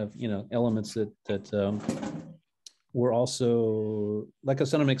 just kind of, elements that we're also, like I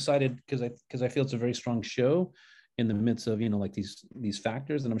said, I'm excited because I feel it's a very strong show in the midst of, like these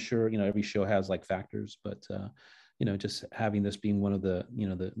factors. And I'm sure, every show has like factors, but, just having this being one of the,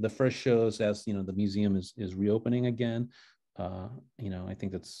 the first shows as, the museum is reopening again, I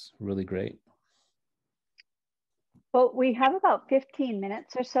think that's really great. Well, we have about 15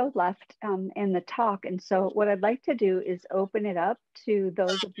 minutes or so left in the talk. And so what I'd like to do is open it up to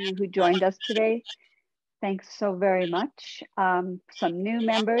those of you who joined us today. Thanks so very much. Some new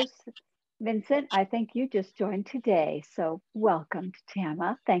members. Vincent, I think you just joined today. So welcome to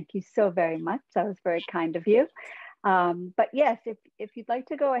TAMA. Thank you so very much. That was very kind of you. But yes, if you'd like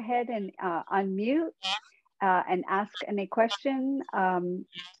to go ahead and unmute and ask any question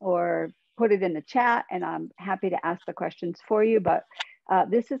or put it in the chat, and I'm happy to ask the questions for you. But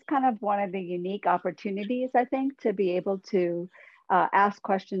this is kind of one of the unique opportunities, I think, to be able to ask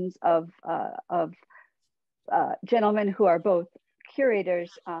questions of gentlemen who are both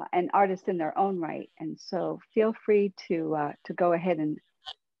curators and artists in their own right. And so feel free to go ahead and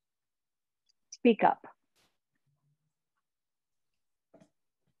speak up.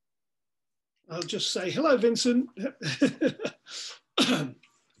 I'll just say, hello, Vincent.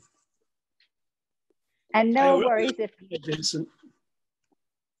 And no worries if Vincent.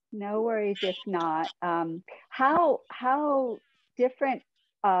 No worries if not. How different?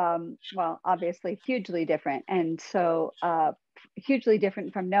 Well, obviously hugely different, and so hugely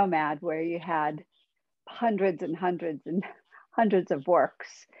different from Nomad, where you had hundreds and hundreds and hundreds of works.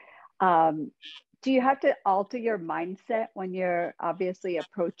 Do you have to alter your mindset when you're obviously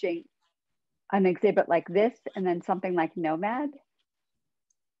approaching an exhibit like this and then something like Nomad?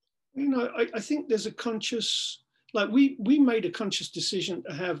 I think there's a conscious, like we made a conscious decision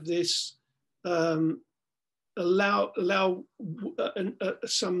to have this allow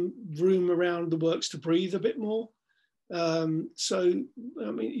some room around the works to breathe a bit more. So,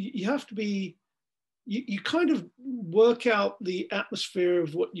 I mean, you have to be, you kind of work out the atmosphere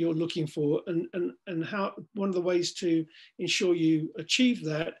of what you're looking for, and how one of the ways to ensure you achieve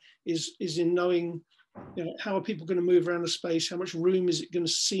that is in knowing, how are people going to move around the space? How much room is it going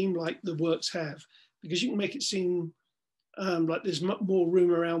to seem like the works have? Because you can make it seem like there's more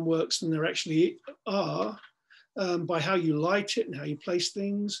room around works than there actually are, by how you light it and how you place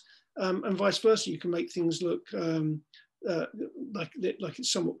things, and vice versa. You can make things look like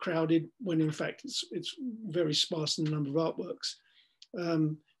it's somewhat crowded when in fact it's very sparse in the number of artworks.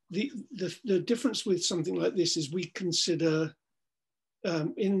 The difference with something like this is we consider,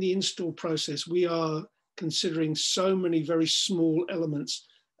 in the install process, we are considering so many very small elements.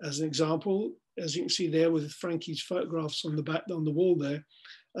 As an example, as you can see there with Frankie's photographs on the wall there,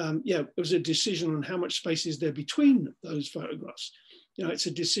 it was a decision on how much space is there between those photographs. It's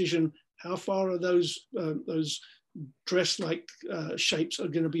a decision, how far are those dress-like shapes are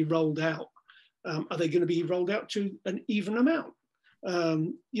going to be rolled out? Are they going to be rolled out to an even amount?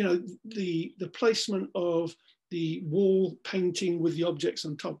 The placement of the wall painting with the objects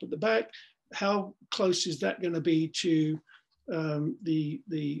on top at the back, how close is that going to be to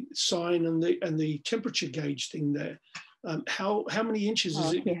the sign and the temperature gauge thing there? How many inches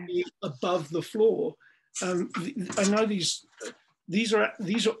is it going to be above the floor? I know these are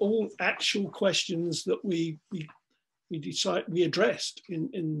all actual questions that we addressed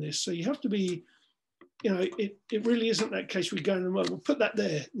in this. So you have to be, it really isn't that case. We go in and we'll put that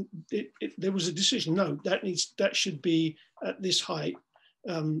there. There was a decision. No, that should be at this height.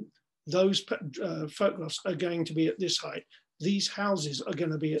 Those photographs are going to be at this height. These houses are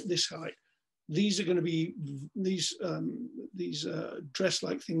going to be at this height. These are going to be these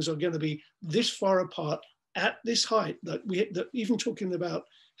dress-like things are going to be this far apart at this height. That even talking about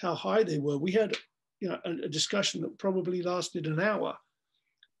how high they were, we had a discussion that probably lasted an hour,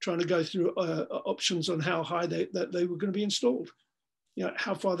 trying to go through options on how high they were going to be installed,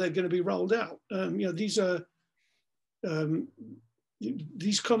 how far they're going to be rolled out.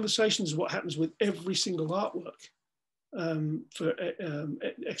 These conversations are what happens with every single artwork for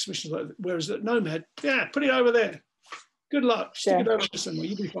exhibitions like that. Whereas at Nomad, put it over there. Good luck. Stick it over there somewhere.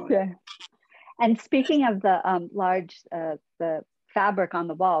 You'll be fine. Sure. And speaking of the the fabric on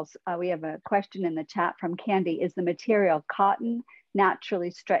the walls, we have a question in the chat from Candy. Is the material cotton,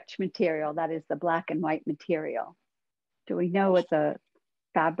 naturally stretched material? That is the black and white material. Do we know what the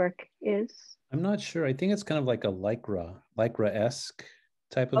fabric is? I'm not sure. I think it's kind of like a lycra-esque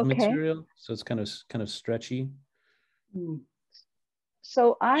type of material. So it's kind of stretchy.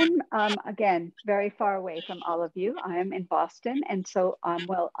 So I'm, again, very far away from all of you. I'm in Boston, and so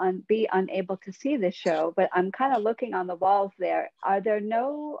will be unable to see this show, but I'm kind of looking on the walls there. Are there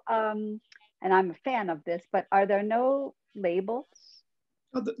no, and I'm a fan of this, but are there no labels?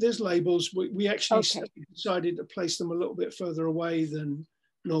 Oh, there's labels. We actually decided to place them a little bit further away than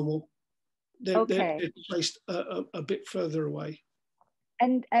normal. They're placed a bit further away.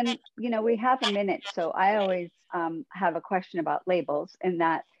 And we have a minute, so I always have a question about labels. In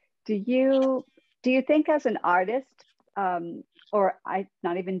that, do you think as an artist, as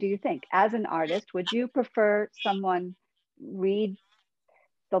an artist, would you prefer someone read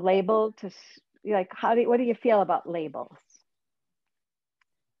the label to what do you feel about labels?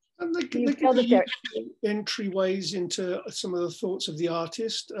 And they can be entryways into some of the thoughts of the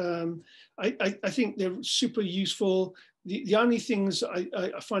artist. I think they're super useful. The only things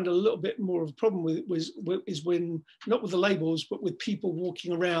I find a little bit more of a problem with is when, not with the labels, but with people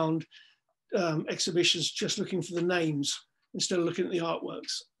walking around exhibitions just looking for the names instead of looking at the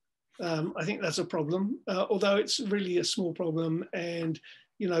artworks. I think that's a problem, although it's really a small problem. And,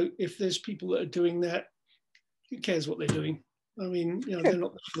 if there's people that are doing that, who cares what they're doing? I mean, they're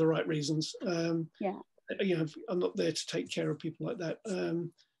not there for the right reasons. I'm not there to take care of people like that.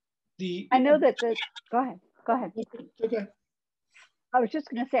 I know that go ahead. Okay. I was just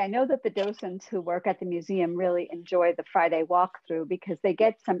going to say, I know that the docents who work at the museum really enjoy the Friday walkthrough because they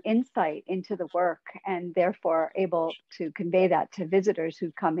get some insight into the work and therefore able to convey that to visitors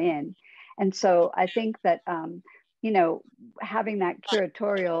who come in. And so I think that, having that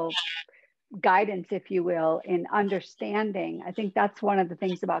curatorial guidance, if you will, in understanding, I think that's one of the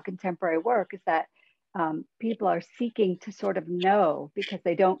things about contemporary work is that people are seeking to sort of know because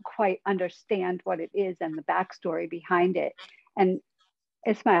they don't quite understand what it is and the backstory behind it. And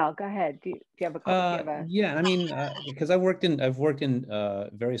Ismael, go ahead. Do you have a question? Yeah, I mean, because I've worked in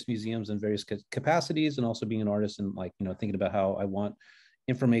various museums in various capacities, and also being an artist and thinking about how I want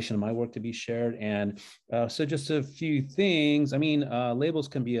information in my work to be shared. And so just a few things. I mean, labels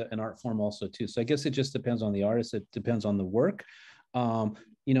can be an art form also too. So I guess it just depends on the artist. It depends on the work.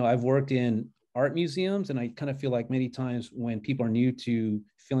 I've worked in art museums, and I kind of feel like many times when people are new to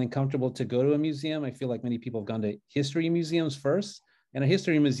feeling comfortable to go to a museum, I feel like many people have gone to history museums first. And a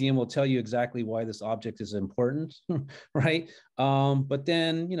history museum will tell you exactly why this object is important, right? But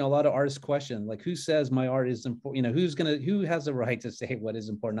then, a lot of artists question, like, who says my art is important? Who has the right to say what is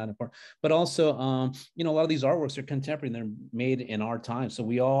important, not important? But also, a lot of these artworks are contemporary; they're made in our time, so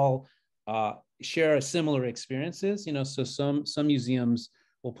we all share similar experiences. So some museums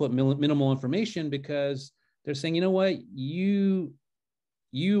will put minimal information because they're saying, you know what, you're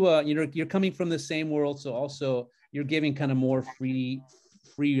coming from the same world, so also you're giving kind of more free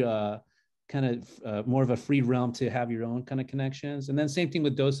more of a free realm to have your own kind of connections. And then same thing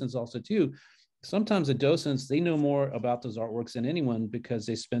with docents also too. Sometimes the docents, they know more about those artworks than anyone because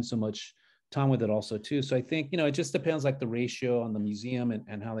they spend so much time with it also too. So I think, it just depends like the ratio on the museum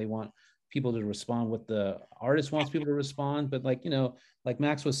and how they want people to respond, what the artist wants people to respond. But like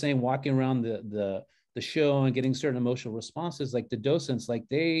Max was saying, walking around the show and getting certain emotional responses, like the docents, like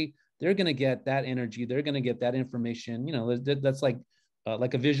they they're going to get that energy, they're going to get that information. You know, that's like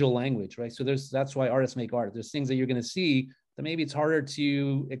a visual language, right? So that's why artists make art. There's things that you're going to see that maybe it's harder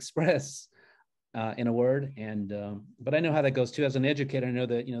to express in a word. And but I know how that goes too. As an educator, I know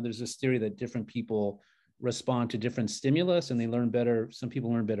that, you know, there's this theory that different people respond to different stimulus and they learn better. Some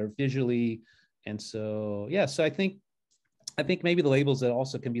people learn better visually. And so, yeah, so I think maybe the labels that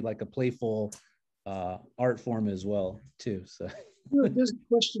also can be like a playful art form as well too. So there's a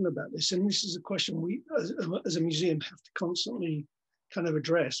question about this, and this is a question we as a museum have to constantly kind of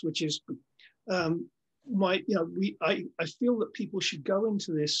address, which is I feel that people should go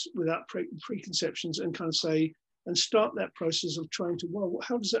into this without preconceptions and kind of say, and start that process of trying to, well,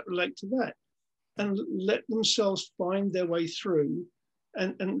 how does that relate to that? And let themselves find their way through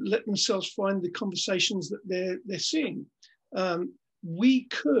and let themselves find the conversations that they're seeing. We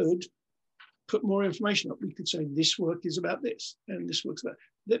could put more information up. We could say this work is about this and this work's about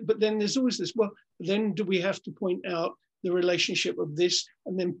that. But then there's always this, well, then do we have to point out the relationship of this?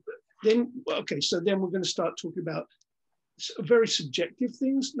 And then okay, so then we're going to start talking about very subjective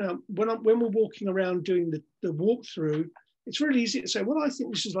things. Now, when we're walking around doing the walkthrough, it's really easy to say, well, I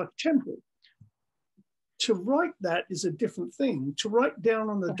think this is like a temple. To write that is a different thing. To write down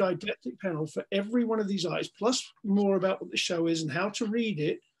on the didactic panel for every one of these eyes, plus more about what the show is and how to read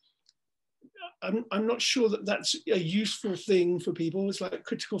it, I'm not sure that that's a useful thing for people. It's like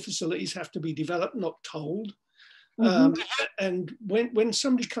critical facilities have to be developed, not told. And when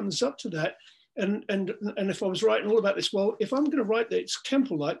somebody comes up to that, and if I was writing all about this, well, if I'm going to write that it's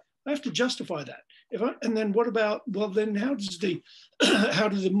temple-like, I have to justify that. And then what about, well, then how do the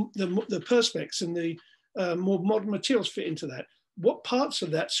perspex and the more modern materials fit into that? What parts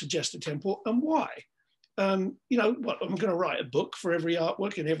of that suggest a temple and why? You know, what, I'm going to write a book for every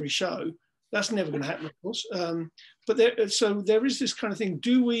artwork in every show. That's never going to happen, of course. But there is this kind of thing.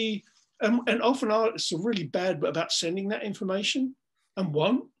 Do we, and often artists are really bad about sending that information and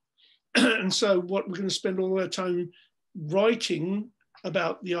won't. And so what we're going to spend all our time writing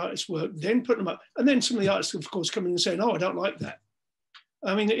about the artist's work, then put them up. And then some of the artists, of course, come in and say, no, I don't like that.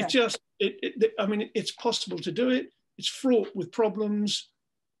 I mean, it's just, I mean, it's possible to do it. It's fraught with problems.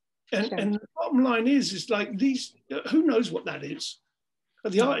 And the bottom line is like these, who knows what that is?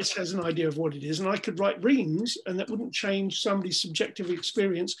 But the artist has an idea of what it is, and I could write reams, and that wouldn't change somebody's subjective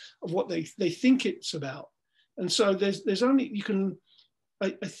experience of what they think it's about. And so there's only, you can, I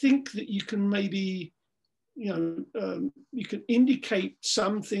think that you can maybe, you know, you can indicate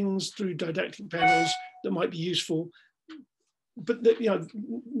some things through didactic panels that might be useful, but that, you know,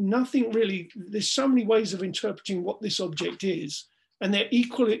 nothing really, there's so many ways of interpreting what this object is, and they're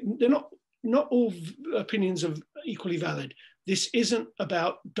not all opinions are equally valid. This isn't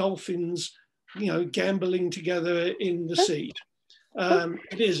about dolphins, you know, gambling together in the sea.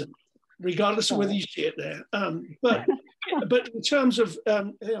 It isn't, regardless of whether you see it there. But in terms of,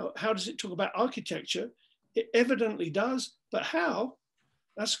 you know, how does it talk about architecture? It evidently does, but how?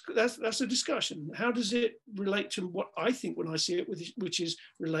 That's a discussion. How does it relate to what I think when I see it, which is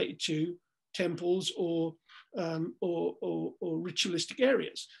related to temples or ritualistic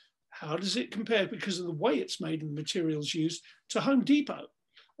areas? How does it compare, because of the way it's made and the materials used, to Home Depot?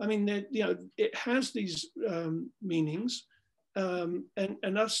 I mean, you know, it has these meanings,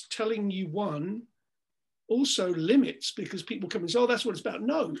 and us telling you one also limits, because people come and say, oh, that's what it's about.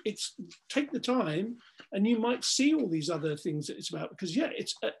 No, it's, take the time and you might see all these other things that it's about, because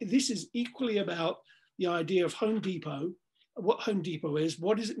this is equally about the idea of Home Depot, what Home Depot is,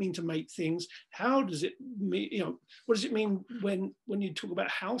 what does it mean to make things, how does it mean, you know, what does it mean when you talk about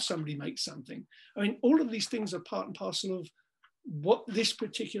how somebody makes something? I mean, all of these things are part and parcel of what this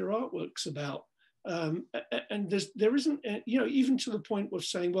particular artwork's about. And there isn't, you know, even to the point of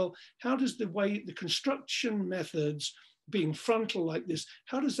saying, well, how does the way the construction methods being frontal like this,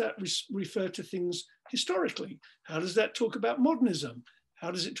 how does that refer to things historically? How does that talk about modernism? How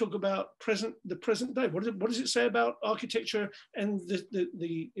does it talk about the present day? What does it say about architecture and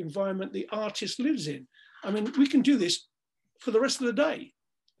the environment the artist lives in? I mean, we can do this for the rest of the day.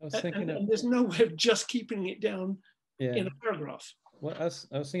 And there's no way of just keeping it down in a paragraph. Well, I was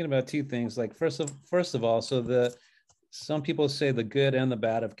thinking about two things. Like first of all, so some people say the good and the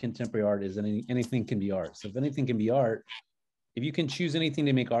bad of contemporary art is anything can be art. So if anything can be art, if you can choose anything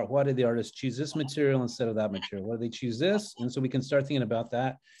to make art, why did the artist choose this material instead of that material? Why did they choose this? And so we can start thinking about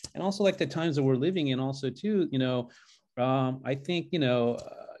that. And also like the times that we're living in also too, you know, I think, you know,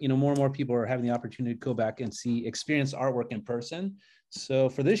 more and more people are having the opportunity to go back and experience artwork in person. So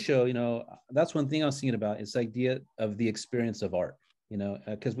for this show, you know, that's one thing I was thinking about, is the idea of the experience of art. you know,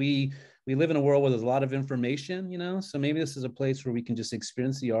 because we live in a world where there's a lot of information, you know, so maybe this is a place where we can just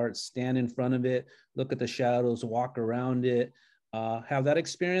experience the art, stand in front of it, look at the shadows, walk around it, have that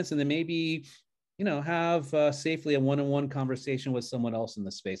experience, and then maybe, you know, have safely a one-on-one conversation with someone else in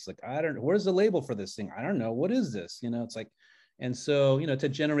the space. Like, I don't know, where's the label for this thing? I don't know, what is this? You know, it's like, and so, you know, to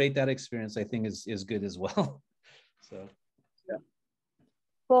generate that experience, I think is good as well. So. Yeah.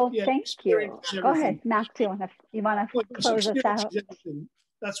 Well, yeah, thank you. Go ahead, Max. You want to close us out?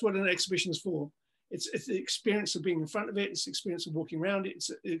 That's what an exhibition is for. It's the experience of being in front of it. It's the experience of walking around it.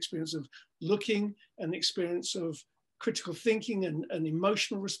 It's the experience of looking, and the experience of critical thinking and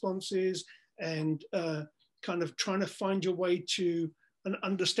emotional responses, and kind of trying to find your way to an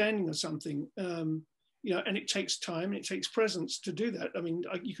understanding of something. You know, and it takes time, and it takes presence to do that. I mean,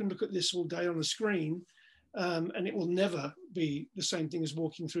 you can look at this all day on a screen, and it will never be the same thing as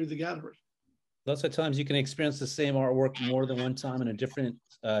walking through the gallery. Lots of times you can experience the same artwork more than one time in a different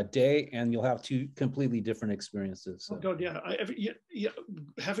day, and you'll have two completely different experiences. So. Oh God, yeah.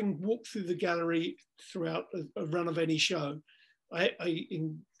 Having walked through the gallery throughout a run of any show, I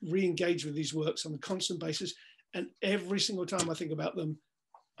re-engage with these works on a constant basis, and every single time I think about them,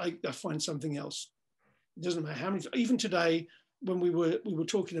 I find something else. It doesn't matter how many. Even today, when we were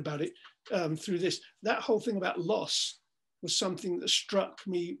talking about it through this, that whole thing about loss was something that struck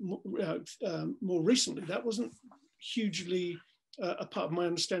me more recently. That wasn't hugely a part of my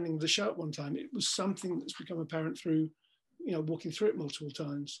understanding of the show at one time. It was something that's become apparent through, you know, walking through it multiple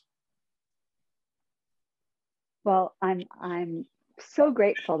times. Well, I'm so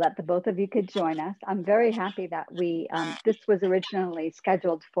grateful that the both of you could join us. I'm very happy that we, this was originally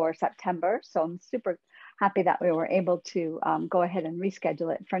scheduled for September, so I'm super happy that we were able to go ahead and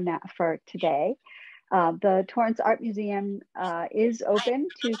reschedule it for today. The Torrance Art Museum is open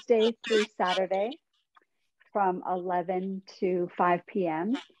Tuesday through Saturday from 11 to 5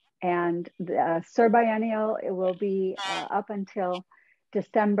 p.m. And the SUR biennial, it will be up until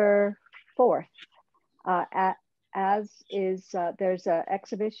December 4th. There's a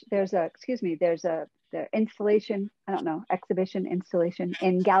exhibition, there's a installation, exhibition installation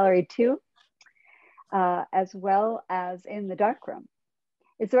in Gallery 2, as well as in the darkroom.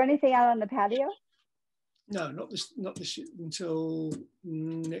 Is there anything out on the patio? No, not this year, until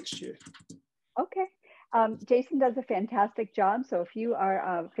next year. Okay. Jason does a fantastic job. So if you are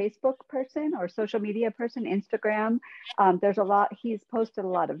a Facebook person or social media person, Instagram, there's a lot, he's posted a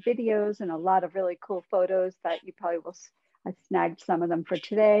lot of videos and a lot of really cool photos that you probably will, I snagged some of them for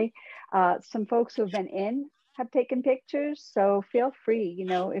today. Some folks who have been in have taken pictures. So feel free, you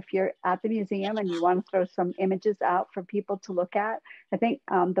know, if you're at the museum and you want to throw some images out for people to look at. I think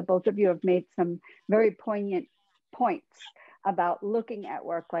the both of you have made some very poignant points about looking at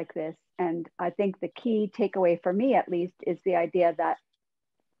work like this. And I think the key takeaway for me, at least, is the idea that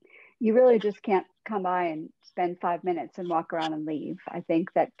you really just can't come by and spend 5 minutes and walk around and leave. I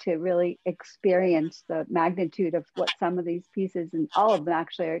think that to really experience the magnitude of what some of these pieces, and all of them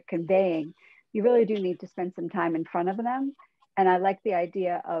actually, are conveying, you really do need to spend some time in front of them. And I like the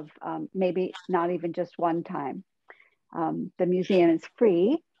idea of maybe not even just one time. The museum is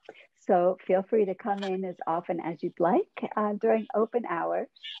free, so feel free to come in as often as you'd like during open hours.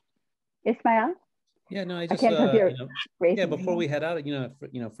 Ismael? Yeah, no, I can't tell you know, yeah, before we head out, you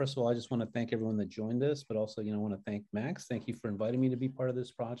know, first of all, I just want to thank everyone that joined us, but also, you know, I want to thank Max. Thank you for inviting me to be part of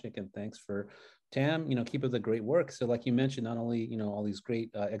this project, and thanks for TAM, you know, keep up the great work. So like you mentioned, not only, you know, all these great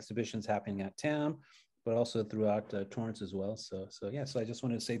exhibitions happening at TAM, but also throughout Torrance as well. So yeah, so I just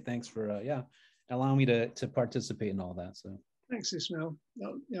wanted to say thanks for, allowing me to participate in all that. So thanks, Ismael.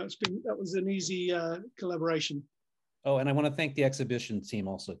 You know, that was an easy collaboration. Oh, and I want to thank the exhibition team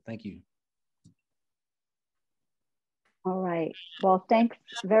also. Thank you. All right. Well, thanks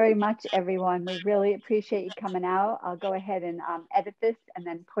very much, everyone. We really appreciate you coming out. I'll go ahead and edit this and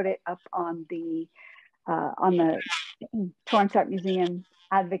then put it up on the Torrance Art Museum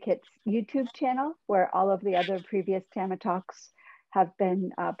Advocates YouTube channel, where all of the other previous TAMA Talks have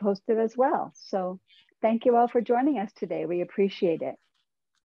been posted as well. So thank you all for joining us today. We appreciate it.